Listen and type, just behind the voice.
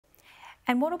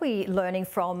And what are we learning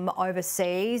from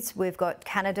overseas? We've got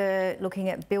Canada looking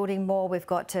at building more. We've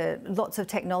got lots of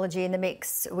technology in the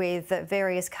mix with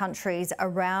various countries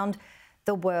around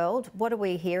the world. What are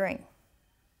we hearing?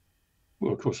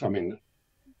 Well, of course, I mean,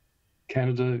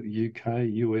 Canada, UK,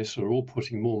 US are all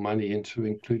putting more money into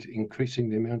increasing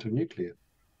the amount of nuclear.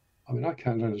 I mean, I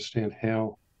can't understand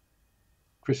how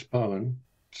Chris Bowen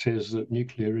says that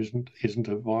nuclear isn't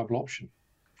a viable option.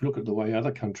 If you look at the way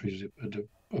other countries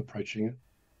are approaching it,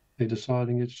 they're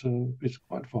deciding it's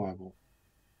quite viable.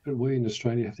 But we in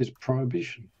Australia have this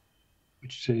prohibition,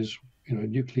 which says,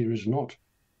 nuclear is not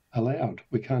allowed.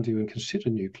 We can't even consider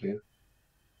nuclear.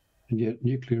 And yet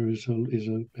nuclear is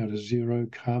about a zero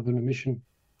carbon emission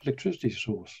electricity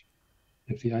source.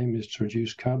 If the aim is to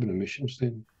reduce carbon emissions,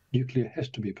 then nuclear has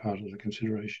to be part of the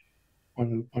consideration,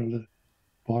 one of the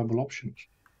viable options.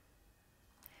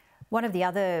 One of the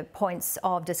other points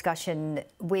of discussion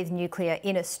with nuclear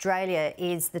in Australia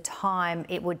is the time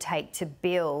it would take to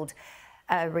build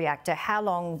a reactor. How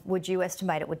long would you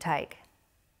estimate it would take?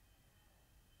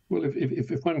 Well,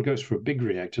 if one goes for a big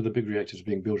reactor, the big reactors are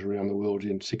being built around the world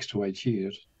in 6 to 8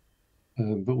 years,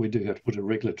 but we do have to put a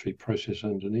regulatory process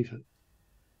underneath it.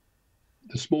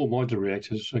 The small modular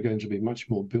reactors are going to be much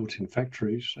more built in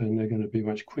factories, and they're going to be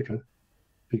much quicker,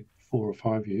 be 4 or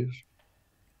 5 years.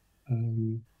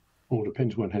 All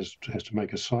depends. One has to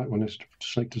make a site. One has to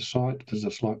select a site. There's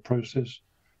a site process.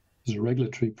 There's a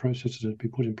regulatory process that has to be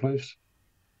put in place.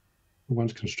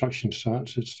 Once construction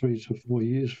starts, it's 3 to 4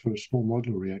 years for a small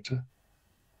modular reactor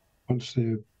once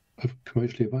they're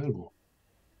commercially available.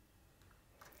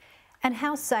 And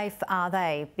how safe are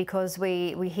they? Because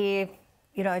we hear,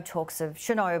 talks of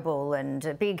Chernobyl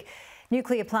and big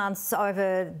nuclear plants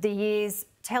over the years.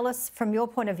 Tell us, from your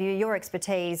point of view, your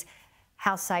expertise,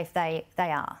 how safe they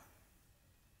are.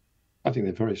 I think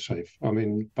they're very safe. I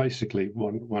mean, basically,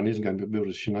 one isn't going to build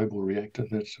a Chernobyl reactor.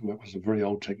 That was a very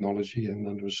old technology and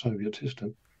under a Soviet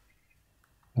system.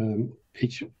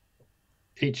 Each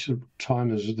time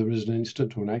there is an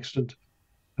incident or an accident,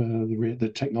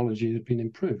 the technology has been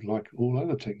improved, like all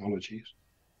other technologies.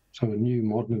 So a new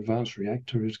modern advanced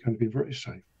reactor is going to be very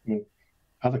safe. I mean,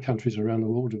 other countries around the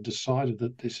world have decided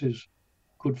that this is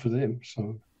good for them.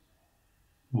 So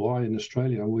why in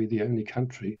Australia are we the only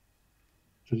country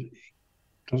that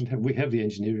doesn't have? We have the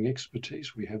engineering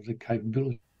expertise, we have the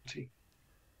capability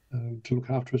to look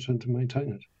after it and to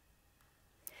maintain it.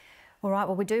 All right,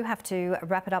 well, we do have to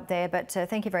wrap it up there, but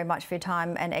thank you very much for your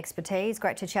time and expertise.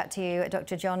 Great to chat to you,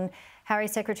 Dr. John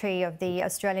Harries, Secretary of the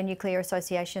Australian Nuclear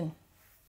Association.